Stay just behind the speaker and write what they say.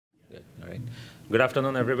All right. Good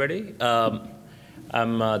afternoon, everybody.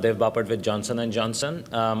 I'm Dev Bapat with Johnson & Johnson.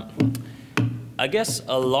 I guess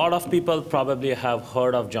a lot of people probably have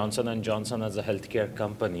heard of Johnson & Johnson as a healthcare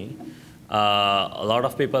company. A lot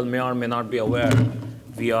of people may or may not be aware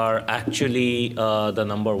we are actually the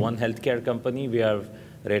 #1 healthcare company. We have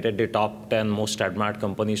rated the top 10 most admired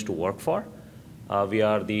companies to work for. We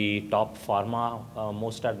are the top pharma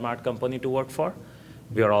most admired company to work for.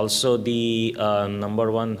 We are also the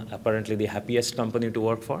 #1, apparently the happiest company to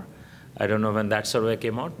work for. I don't know when that survey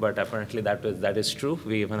came out, but apparently that is true.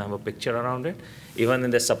 We even have a picture around it. Even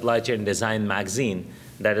in the Supply Chain Design magazine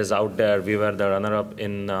that is out there, we were the runner-up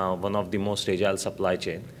in one of the most agile supply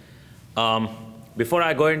chain. Before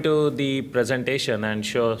I go into the presentation and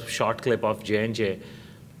show a short clip of J&J,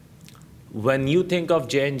 when you think of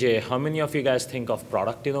J&J, how many of you guys think of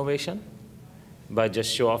product innovation? By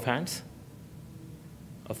just show of hands?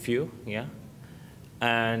 A few, yeah.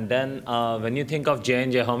 And then when you think of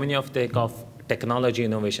J&J, how many of you think of technology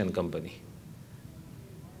innovation company?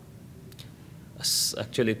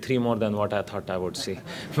 Actually, 3 more than what I thought I would see.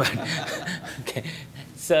 But, okay.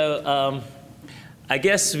 So I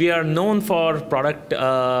guess we are known for product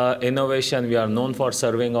innovation. We are known for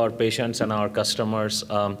serving our patients and our customers.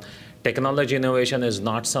 Technology innovation is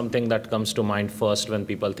not something that comes to mind first when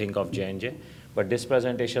people think of J&J. But this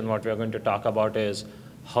presentation, what we are going to talk about is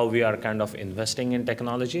how we are kind of investing in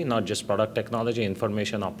technology, not just product technology,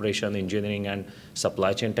 information, operation, engineering, and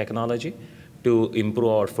supply chain technology to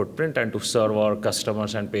improve our footprint and to serve our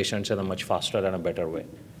customers and patients in a much faster and a better way.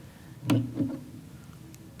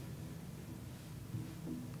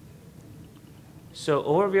 So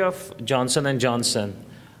overview of Johnson & Johnson.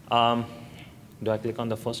 Do I click on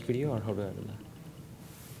the first video or how do I do that?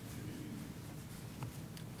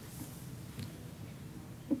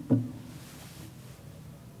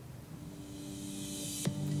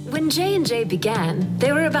 When J&J began,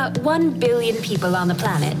 there were about 1 billion people on the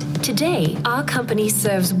planet. Today, our company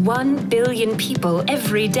serves 1 billion people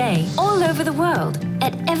every day, all over the world,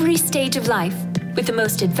 at every stage of life, with the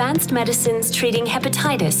most advanced medicines treating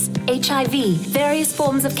hepatitis, HIV, various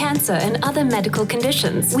forms of cancer, and other medical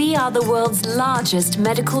conditions. We are the world's largest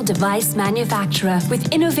medical device manufacturer,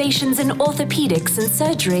 with innovations in orthopedics and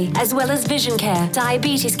surgery, as well as vision care,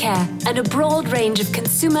 diabetes care, and a broad range of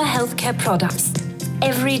consumer healthcare products.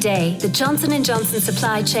 Every day, the Johnson & Johnson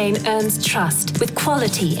supply chain earns trust with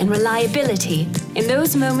quality and reliability in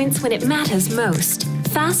those moments when it matters most.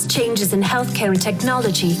 Fast changes in healthcare and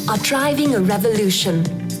technology are driving a revolution.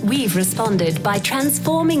 We've responded by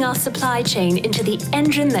transforming our supply chain into the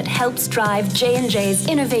engine that helps drive J&J's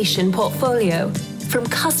innovation portfolio. From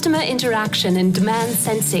customer interaction and demand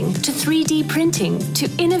sensing to 3D printing to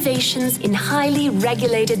innovations in highly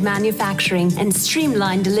regulated manufacturing and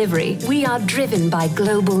streamlined delivery, we are driven by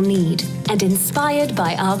global need and inspired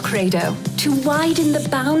by our credo to widen the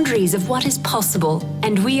boundaries of what is possible.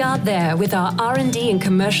 And we are there with our R&D and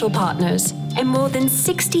commercial partners and more than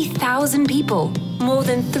 60,000 people, more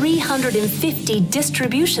than 350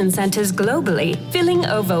 distribution centers globally, filling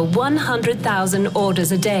over 100,000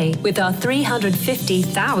 orders a day with our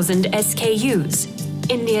 350,000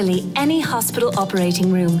 SKUs. In nearly any hospital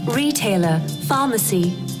operating room, retailer,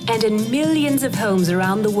 pharmacy, and in millions of homes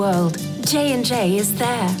around the world, J&J is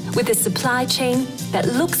there with a supply chain that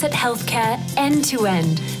looks at healthcare end to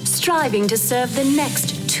end, striving to serve the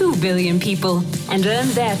next 2 billion people and earn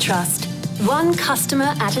their trust, one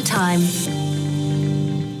customer at a time.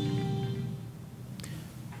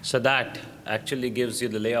 So that actually gives you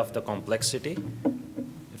the lay of the complexity.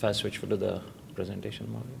 If I switch to the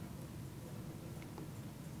presentation model.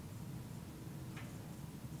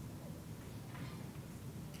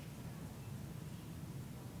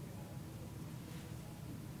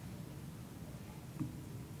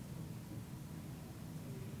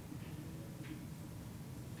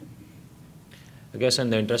 I guess in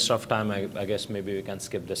the interest of time, I guess maybe we can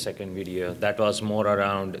skip the second video. That was more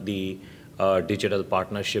around the digital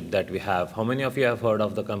partnership that we have. How many of you have heard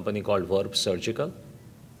of the company called Verb Surgical?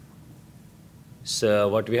 So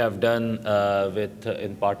what we have done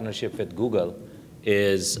in partnership with Google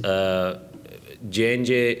is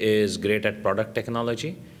J&J is great at product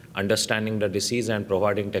technology, understanding the disease and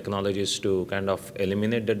providing technologies to kind of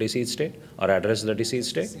eliminate the disease state or address the disease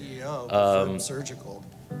state. CEO of Verb Surgical.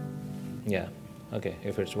 Yeah. Okay,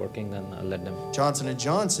 if it's working, then I'll let them. Johnson &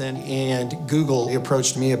 Johnson and Google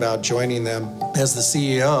approached me about joining them as the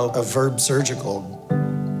CEO of Verb Surgical.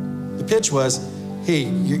 The pitch was, hey,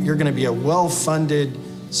 you're going to be a well-funded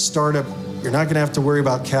startup. You're not going to have to worry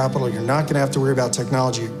about capital. You're not going to have to worry about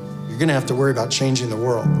technology. You're going to have to worry about changing the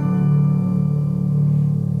world.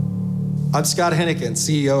 I'm Scott Hennigan,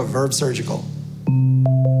 CEO of Verb Surgical.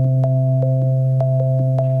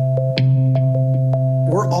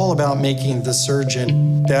 We're all about making the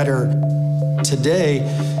surgeon better. Today,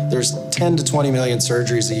 there's 10 to 20 million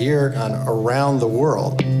surgeries a year around the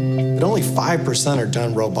world, but only 5% are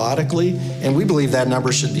done robotically, and we believe that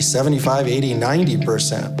number should be 75, 80,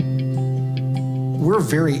 90%. We're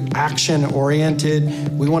very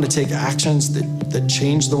action-oriented. We want to take actions that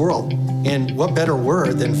change the world. And what better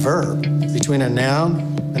word than verb, between a noun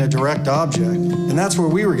and a direct object? And that's where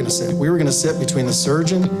we were going to sit. We were going to sit between the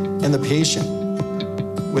surgeon and the patient.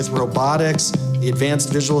 With robotics, the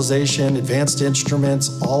advanced visualization, advanced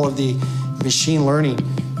instruments, all of the machine learning,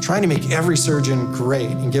 trying to make every surgeon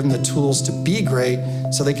great and give them the tools to be great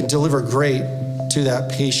so they can deliver great to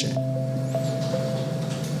that patient.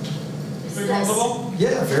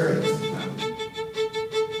 Yeah, very.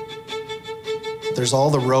 There's all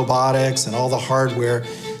the robotics and all the hardware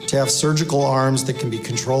to have surgical arms that can be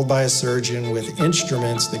controlled by a surgeon with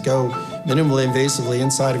instruments that go minimally invasively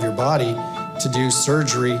inside of your body to do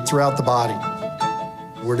surgery throughout the body.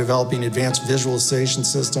 We're developing advanced visualization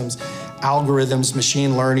systems, algorithms,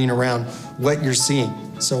 machine learning around what you're seeing.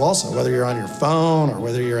 So also, whether you're on your phone or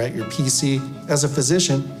whether you're at your PC, as a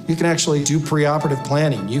physician, you can actually do preoperative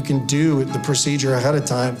planning. You can do the procedure ahead of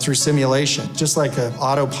time through simulation, just like an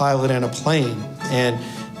autopilot in a plane. And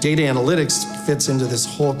data analytics fits into this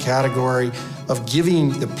whole category of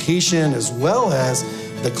giving the patient as well as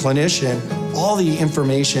the clinician all the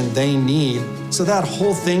information they need so that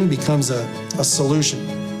whole thing becomes a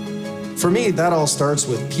solution. For me, that all starts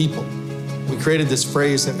with people. We created this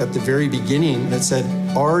phrase at the very beginning that said,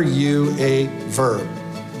 are you a verb?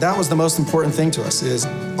 That was the most important thing to us is,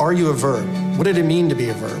 are you a verb? What did it mean to be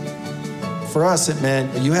a verb? For us, it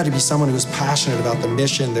meant you had to be someone who was passionate about the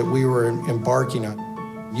mission that we were embarking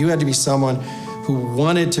on. You had to be someone who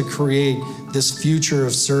wanted to create this future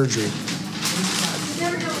of surgery.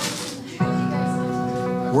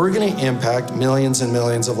 We're going to impact millions and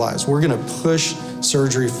millions of lives. We're going to push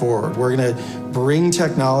surgery forward. We're going to bring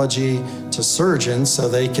technology to surgeons so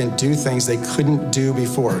they can do things they couldn't do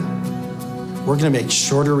before. We're going to make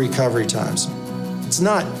shorter recovery times. It's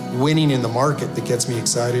not winning in the market that gets me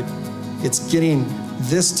excited. It's getting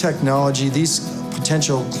this technology, these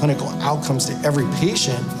potential clinical outcomes to every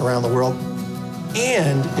patient around the world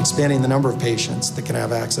and expanding the number of patients that can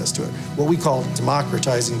have access to it. What we call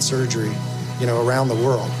democratizing surgery, around the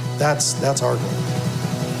world. That's our goal.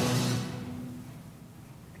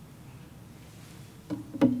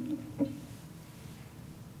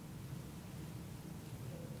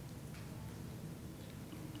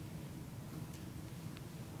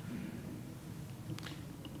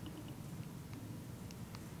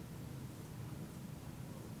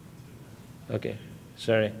 Okay,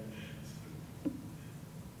 sorry.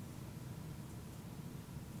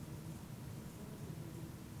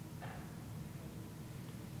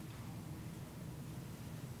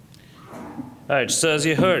 All right, so as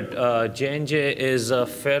you heard, J&J is a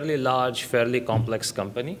fairly large, fairly complex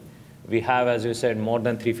company. We have, as you said, more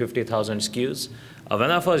than 350,000 SKUs.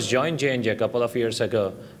 When I first joined J&J a couple of years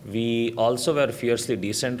ago, we also were fiercely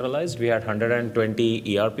decentralized. We had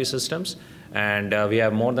 120 ERP systems, and we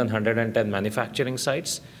have more than 110 manufacturing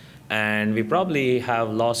sites. And we probably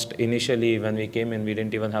have lost initially when we came in, we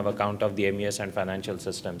didn't even have a count of the MES and financial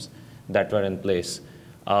systems that were in place.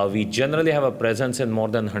 We generally have a presence in more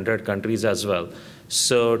than 100 countries as well.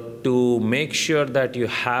 So to make sure that you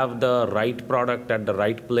have the right product at the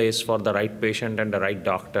right place for the right patient and the right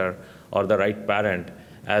doctor or the right parent,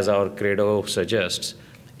 as our credo suggests,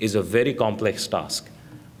 is a very complex task,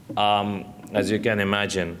 as you can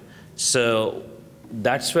imagine. So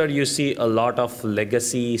that's where you see a lot of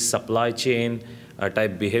legacy supply chain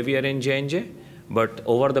type behavior in J&J. But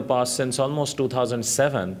over the past, since almost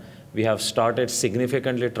 2007, we have started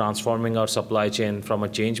significantly transforming our supply chain from a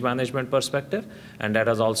change management perspective, and that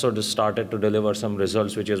has also just started to deliver some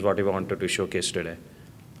results, which is what we wanted to showcase today.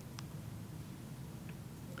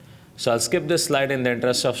 So I'll skip this slide in the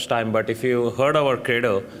interest of time, but if you heard our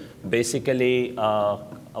credo, basically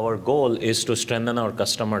our goal is to strengthen our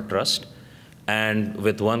customer trust, and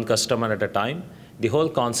with one customer at a time. The whole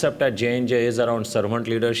concept at J&J is around servant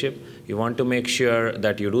leadership. You want to make sure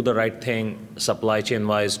that you do the right thing supply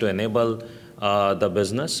chain-wise to enable the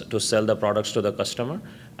business to sell the products to the customer,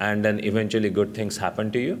 and then eventually good things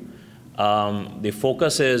happen to you. The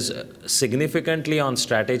focus is significantly on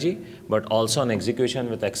strategy, but also on execution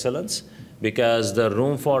with excellence, because the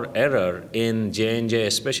room for error in J&J,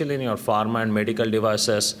 especially in your pharma and medical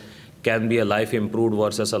devices, can be a life improved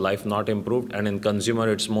versus a life not improved, and in consumer,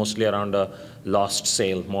 it's mostly around a lost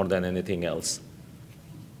sale more than anything else.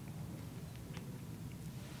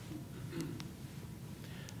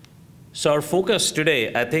 So our focus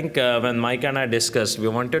today, I think when Mike and I discussed, we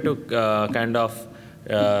wanted to kind of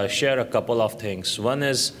share a couple of things. One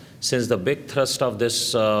is, since the big thrust of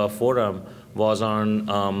this forum was on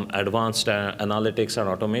advanced analytics and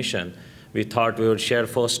automation, we thought we would share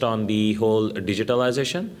first on the whole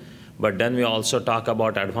digitalization, but then we also talk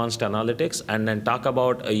about advanced analytics and then talk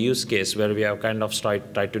about a use case where we have kind of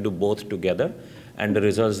tried to do both together and the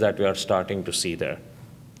results that we are starting to see there.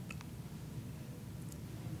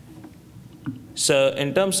 So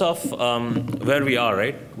in terms of where we are,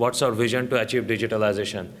 right, what's our vision to achieve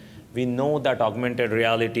digitalization? We know that augmented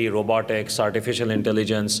reality, robotics, artificial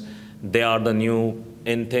intelligence, they are the new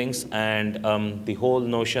in things, and the whole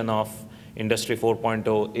notion of Industry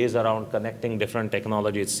 4.0 is around connecting different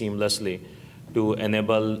technologies seamlessly to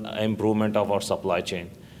enable improvement of our supply chain.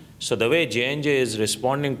 So the way J&J is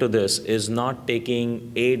responding to this is not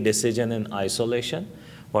taking a decision in isolation.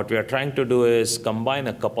 What we are trying to do is combine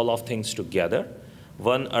a couple of things together.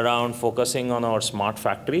 One, around focusing on our smart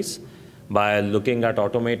factories by looking at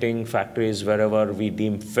automating factories wherever we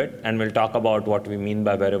deem fit, and we'll talk about what we mean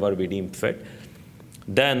by wherever we deem fit.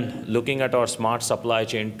 Then looking at our smart supply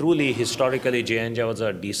chain. Truly, historically, J&J was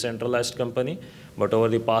a decentralized company, but over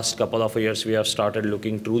the past couple of years, we have started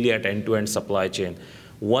looking truly at end-to-end supply chain.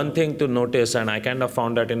 One thing to notice, and I kind of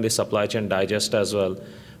found that in the Supply Chain Digest as well,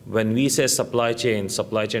 when we say supply chain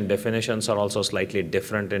definitions are also slightly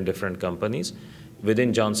different in different companies.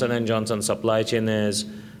 Within Johnson & Johnson, supply chain is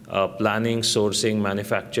planning, sourcing,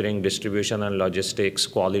 manufacturing, distribution and logistics,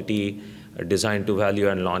 quality, design to value,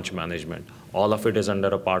 and launch management. All of it is under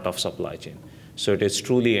a part of supply chain. So it is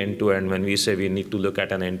truly end-to-end when we say we need to look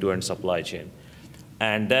at an end-to-end supply chain.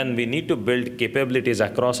 And then we need to build capabilities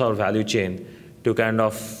across our value chain to kind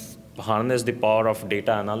of harness the power of data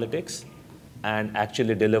analytics and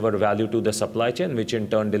actually deliver value to the supply chain, which in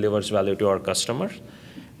turn delivers value to our customers.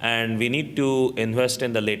 And we need to invest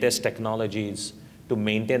in the latest technologies to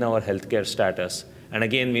maintain our healthcare status. And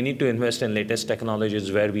again, we need to invest in latest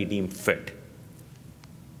technologies where we deem fit.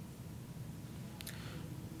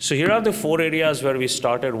 So here are the 4 areas where we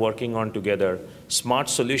started working on together. Smart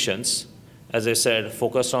solutions, as I said,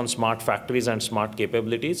 focused on smart factories and smart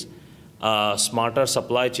capabilities. Smarter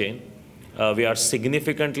supply chain. We are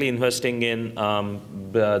significantly investing in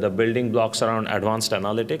the building blocks around advanced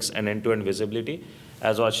analytics and end-to-end visibility.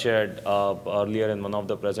 As was shared earlier in one of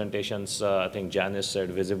the presentations, I think Janice said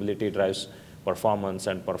visibility drives performance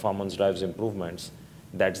and performance drives improvements.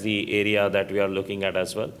 That's the area that we are looking at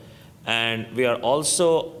as well. And we are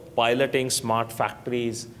also piloting smart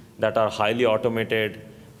factories that are highly automated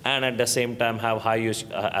and at the same time have high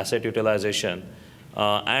asset utilization.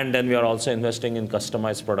 And then we are also investing in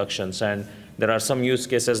customized productions. And there are some use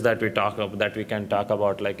cases that we can talk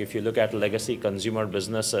about. Like if you look at legacy consumer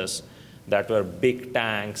businesses that were big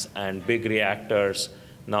tanks and big reactors,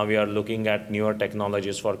 now we are looking at newer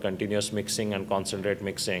technologies for continuous mixing and concentrate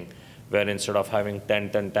mixing, where instead of having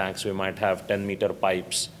 10-ton tanks, we might have 10-meter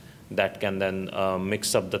pipes that can then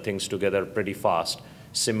mix up the things together pretty fast.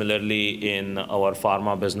 Similarly, in our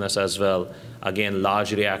pharma business as well, again,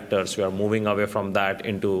 large reactors, we are moving away from that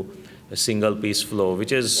into a single piece flow,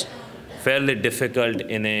 which is fairly difficult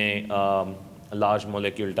in a large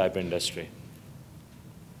molecule type industry.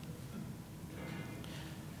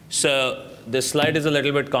 So this slide is a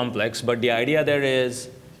little bit complex, but the idea there is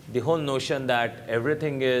the whole notion that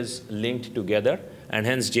everything is linked together, and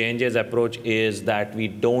hence J&J's approach is that we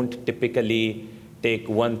don't typically take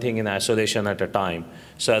one thing in isolation at a time.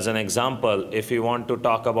 So as an example, if we want to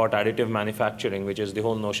talk about additive manufacturing, which is the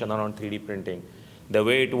whole notion around 3D printing, the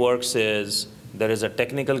way it works is there is a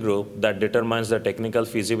technical group that determines the technical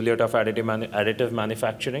feasibility of additive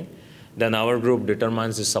manufacturing. Then our group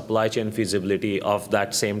determines the supply chain feasibility of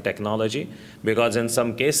that same technology, because in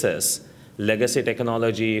some cases, legacy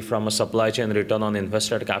technology from a supply chain return on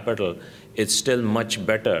invested capital, it's still much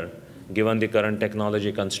better given the current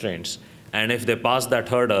technology constraints. And if they pass that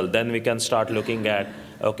hurdle, then we can start looking at,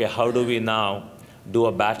 okay, how do we now do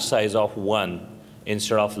a batch size of 1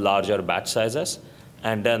 instead of larger batch sizes?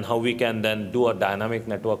 And then how we can then do a dynamic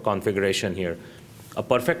network configuration here. A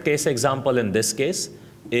perfect case example in this case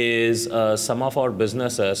is some of our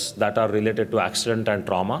businesses that are related to accident and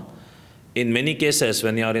trauma. In many cases,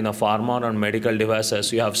 when you are in a pharma or medical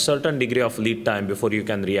devices, you have certain degree of lead time before you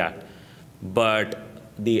can react. But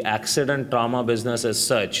the accident trauma business is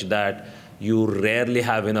such that you rarely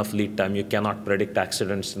have enough lead time. You cannot predict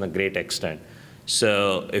accidents in a great extent.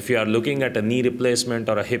 So if you are looking at a knee replacement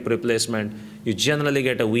or a hip replacement, you generally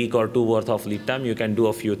get a week or 2 worth of lead time. You can do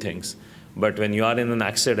a few things. But when you are in an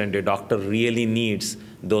accident, your doctor really needs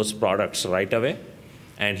those products right away,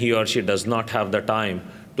 and he or she does not have the time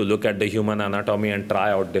to look at the human anatomy and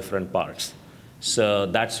try out different parts. So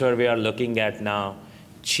that's where we are looking at now,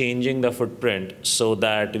 changing the footprint so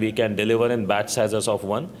that we can deliver in batch sizes of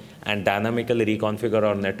 1 and dynamically reconfigure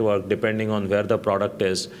our network depending on where the product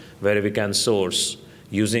is, where we can source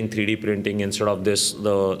using 3D printing instead of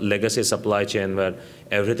the legacy supply chain where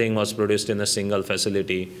everything was produced in a single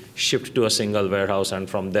facility, shipped to a single warehouse, and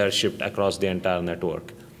from there shipped across the entire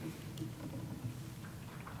network.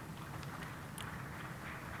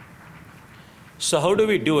 So how do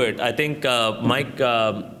we do it? I think Mike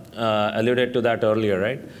alluded to that earlier,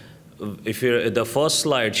 right? The first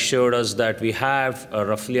slide showed us that we have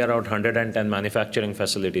roughly around 110 manufacturing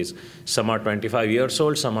facilities. Some are 25 years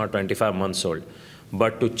old, some are 25 months old.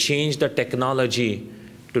 But to change the technology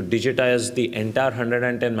to digitize the entire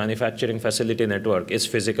 110 manufacturing facility network is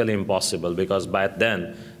physically impossible, because by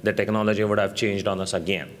then the technology would have changed on us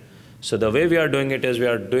again. So the way we are doing it is we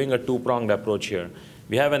are doing a two-pronged approach here.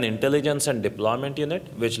 We have an intelligence and deployment unit,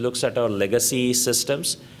 which looks at our legacy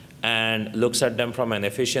systems and looks at them from an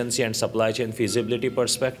efficiency and supply chain feasibility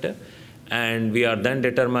perspective. And we are then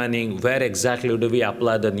determining where exactly do we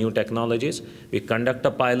apply the new technologies. We conduct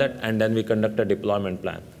a pilot, and then we conduct a deployment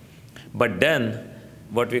plan. But then,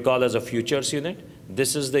 what we call as a futures unit,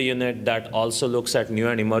 this is the unit that also looks at new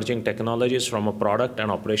and emerging technologies from a product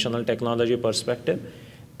and operational technology perspective,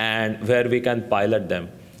 and where we can pilot them.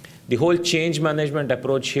 The whole change management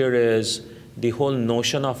approach here is the whole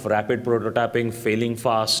notion of rapid prototyping, failing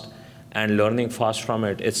fast, and learning fast from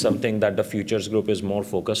it. It's something that the futures group is more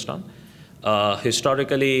focused on.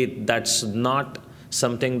 Historically, that's not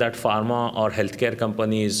something that pharma or healthcare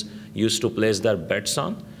companies used to place their bets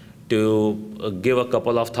on, to give a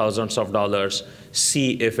couple of thousands of dollars,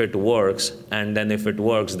 see if it works, and then if it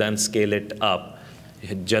works, then scale it up.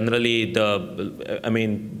 Generally,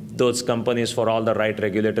 those companies, for all the right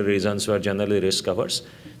regulatory reasons, were generally risk averse.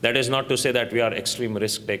 That is not to say that we are extreme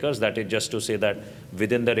risk takers. That is just to say that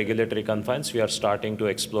within the regulatory confines, we are starting to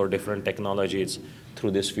explore different technologies through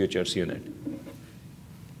this futures unit.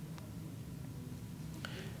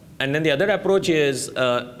 And then the other approach is,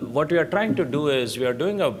 what we are trying to do is we are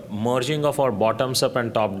doing a merging of our bottoms up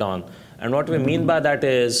and top down. And what we mean by that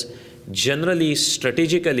is, generally,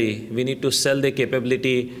 strategically, we need to sell the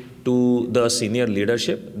capability to the senior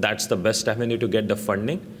leadership. That's the best avenue to get the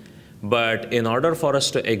funding. But in order for us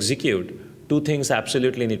to execute, two things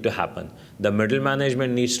absolutely need to happen. The middle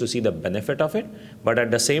management needs to see the benefit of it, but at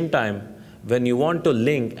the same time, when you want to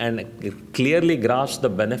link and clearly grasp the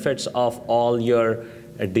benefits of all your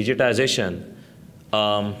digitization,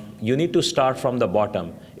 you need to start from the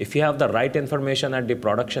bottom. If you have the right information at the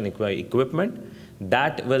production equipment,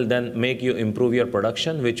 that will then make you improve your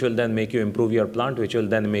production, which will then make you improve your plant, which will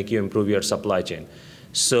then make you improve your supply chain.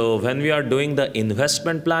 So when we are doing the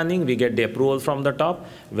investment planning, we get the approval from the top.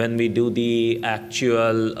 When we do the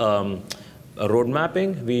actual road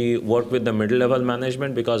mapping, we work with the middle level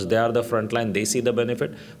management because they are the front line, they see the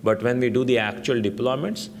benefit. But when we do the actual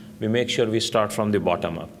deployments, we make sure we start from the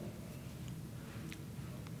bottom up.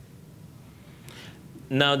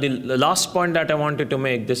 Now, the last point that I wanted to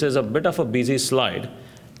make, this is a bit of a busy slide.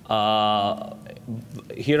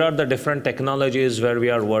 Here are the different technologies where we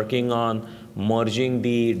are working on merging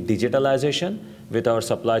the digitalization with our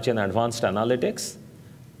supply chain advanced analytics.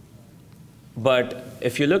 But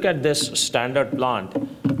if you look at this standard plant,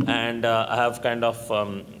 and I have kind of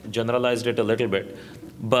generalized it a little bit,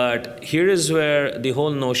 but here is where the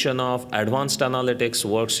whole notion of advanced analytics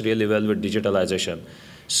works really well with digitalization.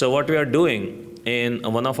 So what we are doing in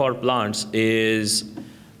one of our plants is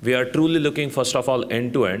we are truly looking, first of all,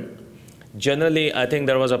 end-to-end. Generally, I think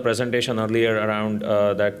there was a presentation earlier around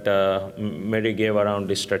that Mary gave around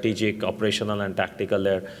the strategic, operational, and tactical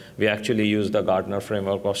there. We actually use the Gartner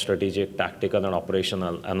framework of strategic, tactical, and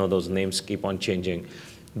operational. I know those names keep on changing.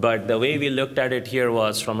 But the way we looked at it here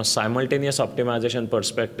was from a simultaneous optimization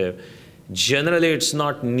perspective. Generally, it's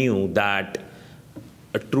not new that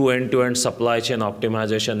a true end-to-end supply chain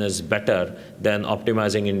optimization is better than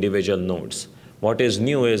optimizing individual nodes. What is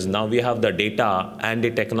new is now we have the data and the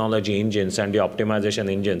technology engines and the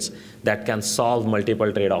optimization engines that can solve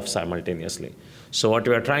multiple trade-offs simultaneously. So what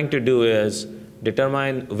we are trying to do is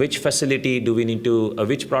determine which facility do we need to,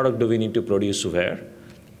 which product do we need to produce where,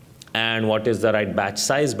 and what is the right batch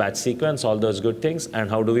size, batch sequence, all those good things, and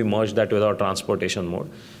how do we merge that with our transportation mode.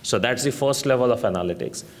 So that's the first level of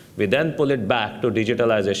analytics. We then pull it back to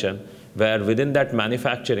digitalization, where within that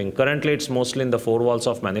manufacturing, currently it's mostly in the four walls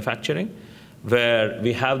of manufacturing, where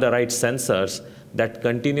we have the right sensors that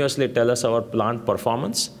continuously tell us our plant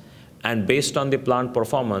performance, and based on the plant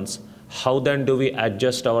performance, how then do we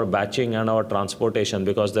adjust our batching and our transportation,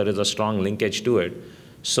 because there is a strong linkage to it,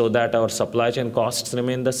 so that our supply chain costs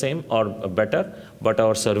remain the same or better, but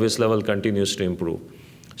our service level continues to improve.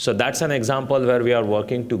 So that's an example where we are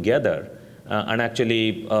working together, and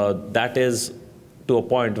actually that is to a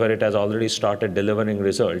point where it has already started delivering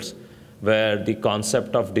results, where the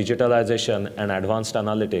concept of digitalization and advanced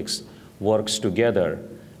analytics works together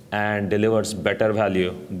and delivers better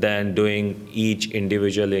value than doing each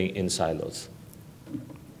individually in silos.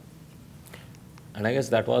 And I guess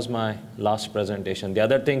that was my last presentation. The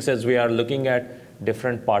other things is we are looking at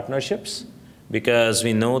different partnerships, because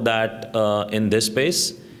we know that in this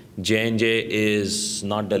space, J&J is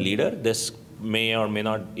not the leader. This may or may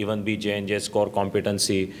not even be J&J's core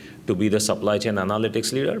competency to be the supply chain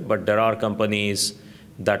analytics leader, but there are companies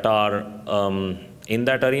that are in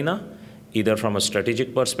that arena, either from a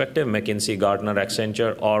strategic perspective, McKinsey, Gartner,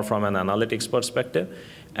 Accenture, or from an analytics perspective.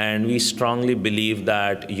 And we strongly believe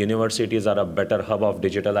that universities are a better hub of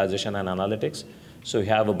digitalization and analytics. So we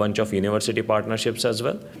have a bunch of university partnerships as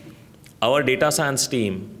well. Our data science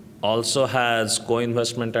team also has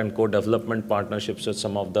co-investment and co-development partnerships with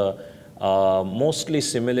some of the mostly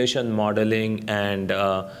simulation modeling and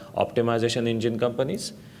optimization engine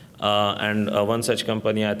companies. And one such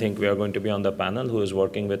company, I think we are going to be on the panel, who is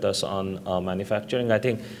working with us on manufacturing. I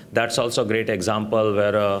think that's also a great example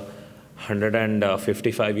where a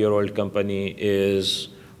 155-year-old company is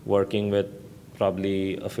working with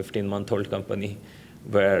probably a 15-month-old company,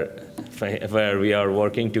 where we are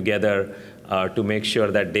working together to make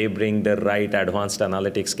sure that they bring the right advanced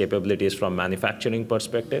analytics capabilities from manufacturing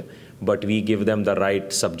perspective, but we give them the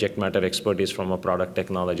right subject matter expertise from a product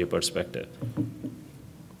technology perspective.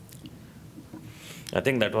 I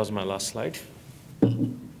think that was my last slide.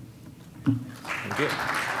 Thank you.